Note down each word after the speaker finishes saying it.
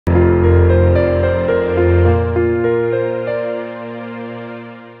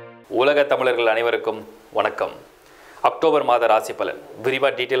தமிழர்கள் அனைவருக்கும் வணக்கம். அக்டோபர் மாத ராசி பலன் விரிவாக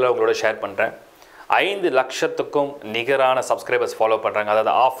டீட்டெயிலாக உங்களோட ஷேர் பண்ணுறேன். 5 லட்சத்துக்கும் நிகரான சப்ஸ்கிரைபர்ஸ் ஃபாலோ பண்ணுறாங்க,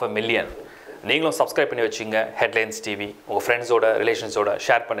 அதாவது 500,000. நீங்களும் சப்ஸ்கிரைப் பண்ணி வச்சுங்க. ஹெட்லைன்ஸ் டிவி உங்கள் ஃப்ரெண்ட்ஸோட ரிலேஷன்ஸோட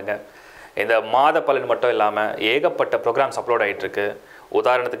ஷேர் பண்ணுங்கள். இந்த மாத பலன் மட்டும் இல்லாமல் ஏகப்பட்ட ப்ரோக்ராம்ஸ் அப்லோட் ஆகிட்டுருக்கு.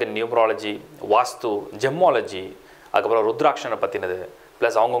 உதாரணத்துக்கு நியூமராலஜி, வாஸ்து, ஜெம்மாலஜி, அதுக்கப்புறம் ருத்ராட்சனை பற்றினது,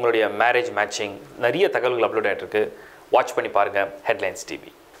 ப்ளஸ் அவங்கவுங்களுடைய மேரேஜ் மேட்சிங், நிறைய தகவல்கள் அப்லோட் ஆகிட்டுருக்கு. வாட்ச் பண்ணி பாருங்கள் ஹெட்லைன்ஸ்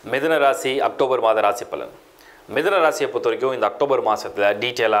டிவி. மிதுன ராசி அக்டோபர் மாத ராசி பலன். மிதுன ராசியை பொறுத்த வரைக்கும் இந்த அக்டோபர் மாதத்தில்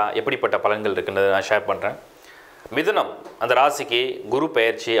டீட்டெயிலாக எப்படிப்பட்ட பலன்கள் இருக்குன்னு நான் ஷேர் பண்ணுறேன். மிதுனம் அந்த ராசிக்கு குரு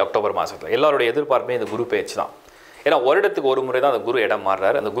பெயர்ச்சி அக்டோபர் மாதத்தில். எல்லாருடைய எதிர்பார்ப்புமே இந்த குரு பெயர்ச்சி தான். ஏன்னா வருடத்துக்கு ஒரு முறை தான் அந்த குரு இடம்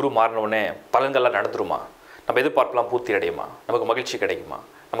மாறுறாரு. அந்த குரு மாறினவுடனே பலன்கள்லாம் நடந்துருமா, நம்ம எதிர்பார்ப்புலாம் பூர்த்தி அடையுமா, நமக்கு மகிழ்ச்சி கிடைக்குமா,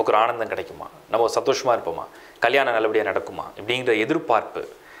 நமக்கு ஒரு ஆனந்தம் கிடைக்குமா, நம்ம சந்தோஷமாக இருப்போமா, கல்யாணம் நல்லபடியாக நடக்குமா, இப்படிங்கிற எதிர்பார்ப்பு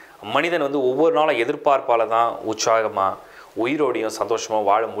மனிதன் ஒவ்வொரு நாளும் எதிர்பார்ப்பால் தான் உற்சாகமாக உயிரோடையும் சந்தோஷமாக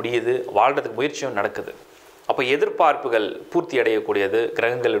வாழ முடியுது, வாழ்கிறதுக்கு முயற்சியும் நடக்குது. அப்போ எதிர்பார்ப்புகள் பூர்த்தி அடையக்கூடியது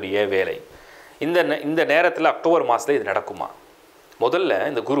கிரகங்களுடைய வேலை. இந்த நேரத்தில் அக்டோபர் மாதத்தில் இது நடக்குமா? முதல்ல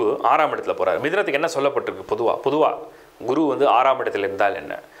இந்த குரு 6ஆம் இடத்துல போகிறார். மிதுனத்துக்கு என்ன சொல்லப்பட்டிருக்கு? பொதுவாக குரு 6ஆம் இடத்துல இருந்தால்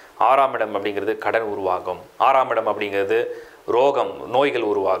என்ன? 6ஆம் இடம் அப்படிங்கிறது கடன் உருவாகும். 6ஆம் இடம் அப்படிங்கிறது ரோகம், நோய்கள்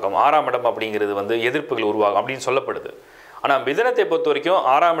உருவாகும். 6ஆம் இடம் அப்படிங்கிறது எதிர்ப்புகள் உருவாகும் அப்படின்னு சொல்லப்படுது. ஆனால் மிதுனத்தை பொறுத்த வரைக்கும்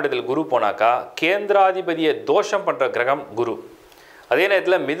 6ஆம் இடத்தில் குரு போனாக்கா கேந்திராதிபதியை தோஷம் பண்ணுற கிரகம் குரு. அதே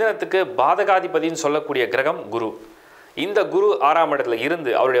நேரத்தில் மிதுனத்துக்கு பாதகாதிபதின்னு சொல்லக்கூடிய கிரகம் குரு. இந்த குரு 6ஆம் இடத்துல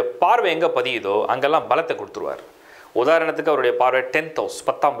இருந்து அவருடைய பார்வை எங்கே பதியுதோ அங்கெல்லாம் பலத்தை கொடுத்துருவார். உதாரணத்துக்கு அவருடைய பார்வை 10th ஹவுஸ்,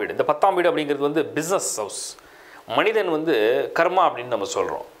 10ஆம் வீடு. இந்த 10ஆம் வீடு அப்படிங்கிறது பிஸ்னஸ் ஹவுஸ். மனிதன் கர்மா அப்படின்னு நம்ம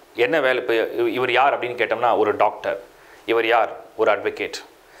சொல்கிறோம். என்ன வேலை? இப்போ இவர் யார் அப்படின்னு கேட்டோம்னா ஒரு டாக்டர், இவர் யார் ஒரு அட்வொகேட்,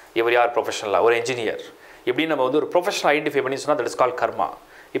 இவர் யார் ப்ரொஃபஷனலாக ஒரு என்ஜினியர், இப்படின்னு நம்ம ஒரு ப்ரொஃபஷனல் ஐடென்டிஃபை பண்ணி சொன்னால் தட் இஸ் கால் கர்மா.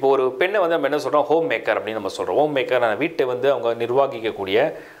 இப்போ ஒரு பெண்ணை நம்ம என்ன சொல்கிறோம்? ஹோம் மேக்கர் அப்படின்னு நம்ம சொல்கிறோம். ஹோம் மேக்கர் வீட்டை அவங்க நிர்வகிக்கக்கூடிய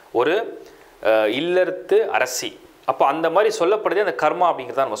ஒரு இல்லறத்து அரசி. அப்போ அந்த மாதிரி சொல்லப்படுதே அந்த கர்மா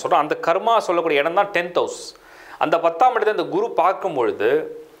அப்படிங்கிறத நம்ம சொல்கிறோம். அந்த கர்மா சொல்லக்கூடிய இடம் தான் 10th ஹவுஸ். அந்த 10ஆம் இடத்தை அந்த குரு பார்க்கும் பொழுது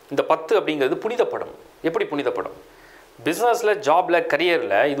இந்த 10 அப்படிங்கிறது புனிதப்படும். எப்படி புனிதப்படும்? பிஸ்னஸில், ஜாபில்,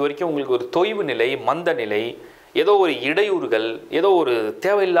 கரியரில் இது வரைக்கும் உங்களுக்கு ஒரு தொய்வு நிலை, மந்த நிலை, ஏதோ ஒரு இடையூறுகள், ஏதோ ஒரு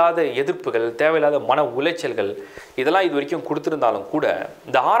தேவையில்லாத எதிர்ப்புகள், தேவையில்லாத மன உளைச்சல்கள், இதெல்லாம் இது வரைக்கும் கொடுத்துருந்தாலும் கூட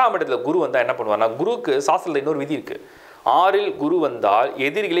இந்த 6ஆம் இடத்துல குரு வந்தால் என்ன பண்ணுவார்னா, குருவுக்கு சாஸ்திரத்தில் இன்னொரு விதி இருக்குது. 6இல் குரு வந்தால்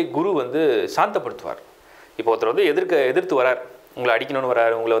எதிரிகளை குரு சாந்தப்படுத்துவார். இப்போ ஒருத்தர் எதிர்த்து வரார், உங்களை அடிக்கணும்னு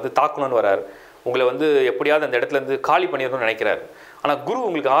வரார், உங்களை தாக்கணும்னு வரார், உங்களை எப்படியாவது அந்த இடத்துலேருந்து காலி பண்ணிடணும்னு நினைக்கிறார். ஆனால் குரு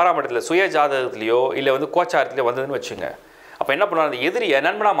உங்களுக்கு 6ஆம் இடத்துல சுய ஜாதகத்துலேயோ இல்லை கோச்சாரத்துலையோ வந்ததுன்னு வச்சுங்க. அப்போ என்ன பண்ணுவார்? அந்த எதிரியை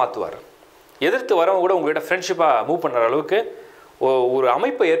நண்பனாக மாற்றுவார். எதிர்த்து வரவங்க கூட உங்கள்கிட்ட ஃப்ரெண்ட்ஷிப்பாக மூவ் பண்ணுற அளவுக்கு ஒரு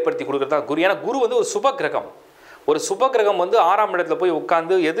அமைப்பை ஏற்படுத்தி கொடுக்குறது தான் குரு. ஏன்னா குரு ஒரு சுப கிரகம். ஒரு சுப கிரகம் 6ஆம் இடத்துல போய்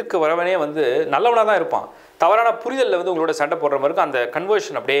உட்காந்து எதிர்க்க வரவனே நல்லவனாக தான் இருப்பான். தவறான புரிதலில் உங்களோட சண்டை போடுற மாதிரி இருக்கும். அந்த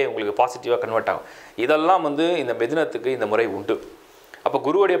கன்வர்ஷன் அப்படியே உங்களுக்கு பாசிட்டிவாக கன்வெர்ட் ஆகும். இதெல்லாம் இந்த மிதுனத்துக்கு இந்த முறை உண்டு. அப்போ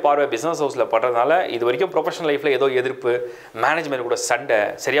குருவுடைய பார்வை பிஸ்னஸ் ஹவுஸில் படுறதுனால இது வரைக்கும் ப்ரொஃபஷனல் லைஃப்பில் ஏதோ எதிர்ப்பு, மேனேஜ்மெண்ட் கூட சண்டை,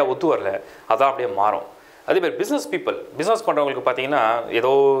 சரியாக ஒத்து வரல, அதான் அப்படியே மாறும். அதேமாதிரி பிஸ்னஸ் பீப்புள், பிஸ்னஸ் பண்ணுறவங்களுக்கு பார்த்தீங்கன்னா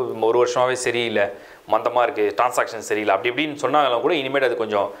ஏதோ ஒரு வருஷமாகவே சரியில்லை, மந்தமாக இருக்குது, டிரான்சாக்ஷன் சரியில்லை, அப்படி இப்படின்னு சொன்னாலும் கூட இனிமேல் அது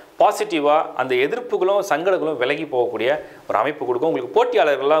கொஞ்சம் பாசிட்டிவாக அந்த எதிர்ப்புகளும் சங்கடங்களும் விலகி போகக்கூடிய ஒரு அமைப்பு கொடுக்கும். உங்களுக்கு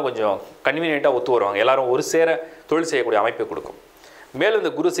போட்டியாளர்கள்லாம் கொஞ்சம் கன்வீனியண்ட்டாக ஒத்து வருவாங்க. எல்லாரும் ஒரு சேர தொழில் செய்யக்கூடிய அமைப்பை கொடுக்கும். மேலும்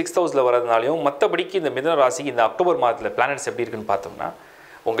இந்த குரு 6th ஹவுஸில் வரதுனாலையும் மற்றபடிக்கு இந்த மிதுன ராசிக்கு இந்த அக்டோபர் மாதத்தில் பிளானட்ஸ் எப்படி இருக்குன்னு பார்த்தோம்னா,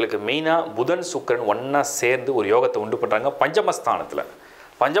 உங்களுக்கு மெயினாக புதன் சுக்கிரன் ஒன்றா சேர்ந்து ஒரு யோகத்தை உண்டு பண்ணுறாங்க பஞ்சமஸ்தானத்தில்.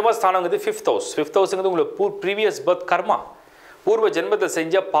 பஞ்சமஸ்தானங்கிறது 5th ஹவுஸ். 5th ஹவுஸுங்கிறது உங்களுக்கு ப்ரீவியஸ் பர்த் கர்மா, பூர்வ ஜென்மத்தில்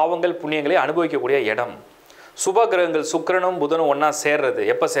செஞ்ச பாவங்கள் புண்ணியங்களை அனுபவிக்கக்கூடிய இடம். சுப கிரகங்கள் சுக்கிரனும் புதனும் ஒன்றா சேர்றது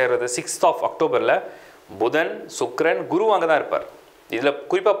எப்போ சேர்றது? 6th of October புதன் சுக்கிரன் குரு அங்கே தான் இருப்பார். இதில்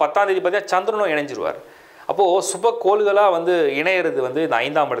குறிப்பாக 10ஆம் தேதி பார்த்தீங்கன்னா சந்திரனும் இணைஞ்சிருவார். அப்போது சுப கோள்களாக இணையிறது இந்த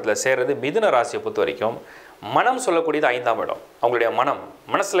 5ஆம் இடத்துல சேர்றது மிதுன ராசியை பொறுத்த வரைக்கும் மனம் சொல்லக்கூடியது 5ஆம் இடம். அவங்களுடைய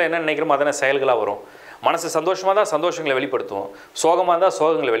மனசில் என்ன நினைக்கிறோமோ அதனால் செயல்களாக வரும். மனசு சந்தோஷமாக தான் சந்தோஷங்களை வெளிப்படுத்துவோம், சோகமாக இருந்தால்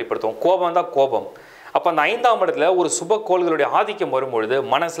சோகங்களை வெளிப்படுத்துவோம், கோபம் இருந்தால் கோபம். அப்போ அந்த 5ஆம் இடத்துல ஒரு சுப கோள்களுடைய ஆதிக்கம் வரும்பொழுது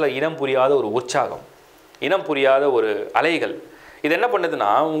மனசில் இனம் புரியாத ஒரு உற்சாகம், இனம் புரியாத ஒரு அலைகள். இது என்ன பண்ணுதுன்னா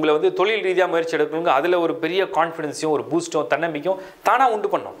உங்களை தொழில் ரீதியாக முயற்சி எடுக்கணுங்க, அதில் ஒரு பெரிய கான்ஃபிடென்ஸையும் ஒரு பூஸ்ட்டும் தன்னம்பிக்கையும் தானாக உண்டு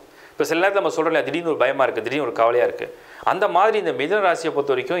பண்ணோம். இப்போ சில நேரத்தில் நம்ம சொல்கிறோம், திடீர்னு ஒரு பயமாக இருக்குது, திடீர்னு ஒரு கவலையாக இருக்குது. அந்த மாதிரி இந்த மிதுன ராசியை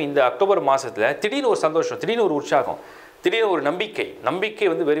பொறுத்த வரைக்கும் இந்த அக்டோபர் மாதத்தில் திடீர்னு ஒரு சந்தோஷம், திடீர்னு ஒரு உற்சாகம், திடீர்னு ஒரு நம்பிக்கை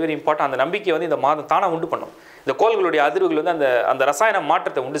வெரி வெரி இம்பார்ட்டன்ட். அந்த நம்பிக்கை இந்த மாதம் தானாக உண்டு பண்ணும். இந்த கோள்களுடைய அதிர்வுகள் அந்த ரசாயன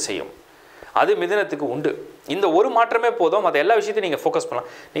மாற்றத்தை உண்டு செய்யும். அது மிதுனத்துக்கு உண்டு. இந்த ஒரு மாற்றமே போதும், அதை எல்லா விஷயத்தையும் நீங்கள் ஃபோக்கஸ் பண்ணலாம்.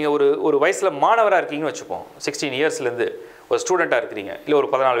 நீங்கள் ஒரு வயசில் மாணவராக இருக்கீங்கன்னு வச்சுப்போம், 16 இயர்ஸ்லேருந்து ஒரு ஸ்டூடெண்ட்டாக இருக்கிறீங்க, இல்லை ஒரு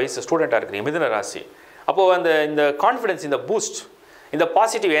 14 வயசு ஸ்டூடெண்ட்டாக இருக்கிறீங்க, மிதுன ராசி. அப்போது இந்த கான்ஃபிடென்ஸ், இந்த பூஸ்ட், இந்த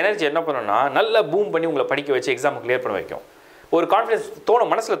பாசிட்டிவ் எனர்ஜி என்ன பண்ணணும்னா நல்லா பூம் பண்ணி உங்களை படிக்க வச்சு எக்ஸாம் கிளியர் பண்ண வைக்கும். ஒரு கான்ஃபிடன்ஸ்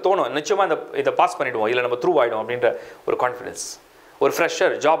தோணும், மனசில் தோணும், நிச்சயமாக இதை பாஸ் பண்ணிவிடுவோம், இல்லை நம்ம த்ரூ ஆகிடும் அப்படின்ற ஒரு கான்ஃபிடன்ஸ். ஒரு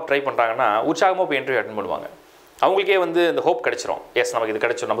ஃப்ரெஷர் ஜாப் ட்ரை பண்ணுறாங்கன்னா உற்சாகமாக போய் இன்டர்வியூ அட்டென்ட் பண்ணுவாங்க. அவங்களுக்கே வந்து இந்த ஹோப் கிடச்சிரும், எஸ் நமக்கு இது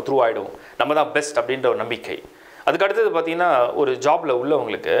கிடச்சிரும், நம்ம த்ரூ ஆகிடும், நம்ம தான் பெஸ்ட் அப்படின்ற ஒரு நம்பிக்கை. அதுக்கு அடுத்தது பார்த்தீங்கன்னா ஒரு ஜாபில்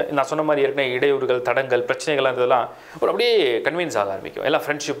உள்ளவங்களுக்கு நான் சொன்ன மாதிரி ஏற்கனவே இடையூறுகள், தடங்கள், பிரச்சனைகள்லாம் இதெல்லாம் ஒரு அப்படியே கன்வீன்ஸ் ஆக ஆரம்பிக்கும். எல்லாம்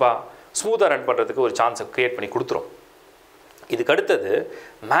ஃப்ரெண்ட்ஷிப்பாக ஸ்மூத்தாக ரன் பண்ணுறதுக்கு ஒரு சான்ஸை க்ரியேட் பண்ணி கொடுத்துரும். இதுக்கு அடுத்தது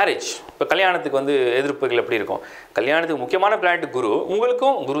மேரேஜ். இப்போ கல்யாணத்துக்கு வந்து எதிர்ப்புகள் எப்படி இருக்கும்? கல்யாணத்துக்கு முக்கியமான பிளானட் குரு,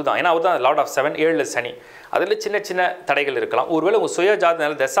 உங்களுக்கும் குரு தான். ஏன்னா அவர் தான் லார்ட் ஆஃப் 7, 7 சனி. அதில் சின்ன சின்ன தடைகள் இருக்கலாம். ஒருவேளை உங்கள் சுய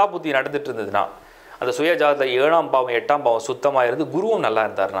ஜாதகனால தசா புத்தி நடந்துட்டு இருந்ததுன்னா, அந்த சுய ஜாதகத்தில் 7ஆம் பாவம் 8ஆம் பாவம் சுத்தமாக இருந்து குருவும் நல்லா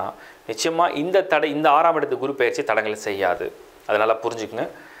இருந்தார்னா நிச்சயமாக இந்த 6ஆம் இடத்து குரு பயிற்சி தடங்களை செய்யாது. அதனால் புரிஞ்சுக்குங்க.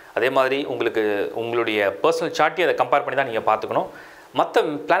 அதே மாதிரி உங்களுடைய பர்சனல் சார்ட்டையும் அதை கம்பேர் பண்ணி தான் நீங்கள் பார்த்துக்கணும். மற்ற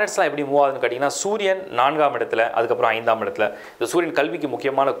பிளானட்ஸ்லாம் எப்படி மூவ் ஆகுதுன்னு கேட்டிங்கன்னா, சூரியன் 4ஆம் இடத்துல, அதுக்கப்புறம் 5ஆம் இடத்துல. இந்த சூரியன் கல்விக்கு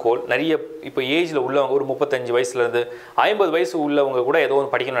முக்கியமான கோள். நிறைய இப்போ ஏஜில் உள்ளவங்க ஒரு 35 வயசுலேருந்து 50 வயசு உள்ளவங்க கூட ஏதோ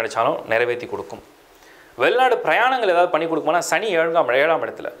ஒன்று படிக்கணும்னு நினச்சாலும் நிறைவேற்றி கொடுக்கும். வெளிநாடு பிரயாணங்கள் ஏதாவது பண்ணி கொடுக்குமானா சனி 7ஆம்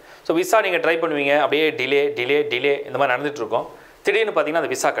இடத்துல. ஸோ விசா நீங்கள் ட்ரை பண்ணுவீங்க, அப்படியே டிலே இந்த மாதிரி நடந்துகிட்ருக்கோம். திடீர்னு பார்த்தீங்கன்னா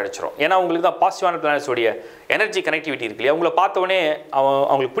அந்த விசா கிடச்சிரும். ஏன்னா உங்களுக்கு தான் பாசிட்டிவான பிளானட்ஸோடைய எனர்ஜி கனெக்டிவிட்டி இருக்கு இல்லையா, அவங்கள பார்த்தோடனே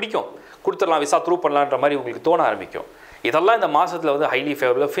அவங்களுக்கு பிடிக்கும், கொடுத்துடலாம், விசா த்ரூ பண்ணலான்ற மாதிரி உங்களுக்கு தோண ஆரம்பிக்கும். இதெல்லாம் இந்த மாதத்தில் வந்து ஹைலி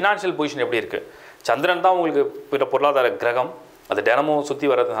ஃபேவரபிள். ஃபினான்ஷியல் பொசிஷன் எப்படி இருக்குது? சந்திரன் தான் உங்களுக்கு பிற பொருளாதார கிரகம், அது தினமும் சுற்றி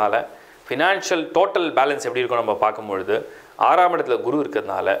வர்றதுனால ஃபினான்ஷியல் டோட்டல் பேலன்ஸ் எப்படி இருக்கும் நம்ம பார்க்கும்பொழுது 6ஆம் இடத்துல குரு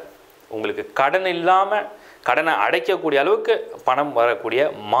இருக்கிறதுனால உங்களுக்கு கடன் இல்லாமல் கடனை அடைக்கக்கூடிய அளவுக்கு பணம் வரக்கூடிய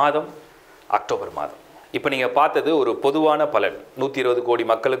மாதம் அக்டோபர் மாதம். இப்போ நீங்கள் பார்த்தது ஒரு பொதுவான பலன், 120 கோடி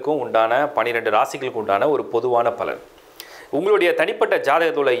மக்களுக்கும் உண்டான 12 ராசிகளுக்கு உண்டான ஒரு பொதுவான பலன். உங்களுடைய தனிப்பட்ட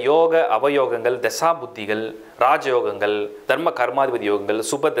ஜாதகத்தோட யோக அவயோகங்கள், தசா புத்திகள், ராஜயோகங்கள், தர்ம கர்மாதிபதி யோகங்கள்,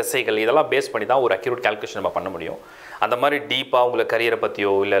 சுப தசைகள் இதெல்லாம் பேஸ் பண்ணி தான் ஒரு அக்யூரேட் கால்குலேஷன் நம்ம பண்ண முடியும். அந்த மாதிரி டீப்பாக உங்களை கரியரை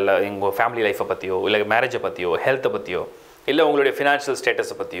பற்றியோ, இல்லை உங்கள் ஃபேமிலி லைஃப்பை பற்றியோ, இல்லை மேரேஜை பற்றியோ, ஹெல்த்தை பற்றியோ, இல்லை உங்களுடைய ஃபினான்ஷியல்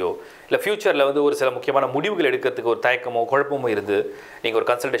ஸ்டேட்டஸை பற்றியோ, இல்லை ஃப்யூச்சரில் வந்து ஒரு சில முக்கியமான முடிவுகள் எடுக்கிறதுக்கு ஒரு தயக்கமோ குழப்பமோ இருந்து நீங்கள் ஒரு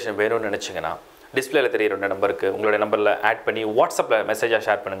கன்சல்டேஷன் வேணும்னு நினச்சிங்கன்னா, டிஸ்பிளேல தெரியிற நம்பருக்கு உங்களுடைய நம்பரில் ஆட் பண்ணி வாட்ஸ்அப்பில் மெசேஜாக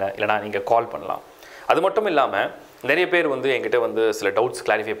ஷேர் பண்ணுங்கள், இல்லைனா நீங்கள் கால் பண்ணலாம். அது மட்டும் இல்லாமல் நிறைய பேர் வந்து என்கிட்ட வந்து சில டவுட்ஸ்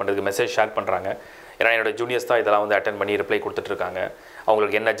கிளாரிஃபை பண்ணுறதுக்கு மெசேஜ் ஷேர் பண்ணுறாங்க. ஏன்னா என்னோட ஜூனியர்ஸ் தான் இதெல்லாம் வந்து அட்டன் பண்ணி ரிப்ளை கொடுத்துட்ருக்காங்க.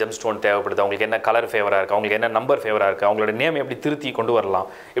 அவங்களுக்கு என்ன ஜெம் ஸ்டோன் தேவைப்படுது, அவங்களுக்கு என்ன கலர் ஃபேவராக இருக்குது, அவங்களுக்கு என்ன நம்பர் ஃபேவராக இருக்குது, அவங்களோட நேம் எப்படி திருத்தி கொண்டு வரலாம்,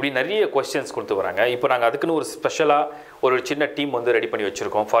 இப்படி நிறைய கொஸ்டின்ஸ் கொடுத்து வராங்க. இப்போ நாங்கள் அதுக்குன்னு ஒரு ஸ்பெஷலாக ஒரு சின்ன டீம் வந்து ரெடி பண்ணி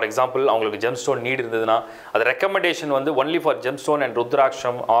வச்சுருக்கோம். ஃபார் எக்ஸாம்பிள் அவங்களுக்கு ஜெம் ஸ்டோன் நீட் இருந்ததுன்னா அது ரெக்கமெண்டேஷன் வந்து only for GeM stone and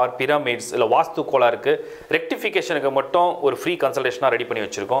rudraksha R pyramids இல்லை வாஸ்து கோளாருக்கு ரெக்டிஃபிகேஷனுக்கு மட்டும் ஒரு ஃப்ரீ கன்சல்டேஷனாக ரெடி பண்ணி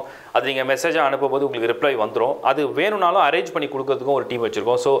வச்சுருக்கோம். அது நீங்கள் மெசேஜாக அனுப்பும்போது உங்களுக்கு ரிப்ளை வந்துடும். அது வேணும்னாலும் அரேஞ்ச் பண்ணி கொடுக்கறதுக்கும் ஒரு டீம்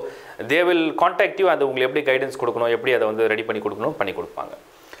வச்சுருக்கோம். So they will contact you, அது உங்களுக்கு எப்படி கைடன்ஸ் கொடுக்கணும், எப்படி அதை வந்து ரெடி பண்ணி கொடுக்கணும், பண்ணி கொடுப்பாங்க.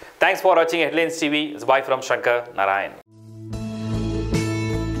 தேங்க்ஸ் ஃபார் வாட்சிங் headlines TV. Bye from Shankar Narayan.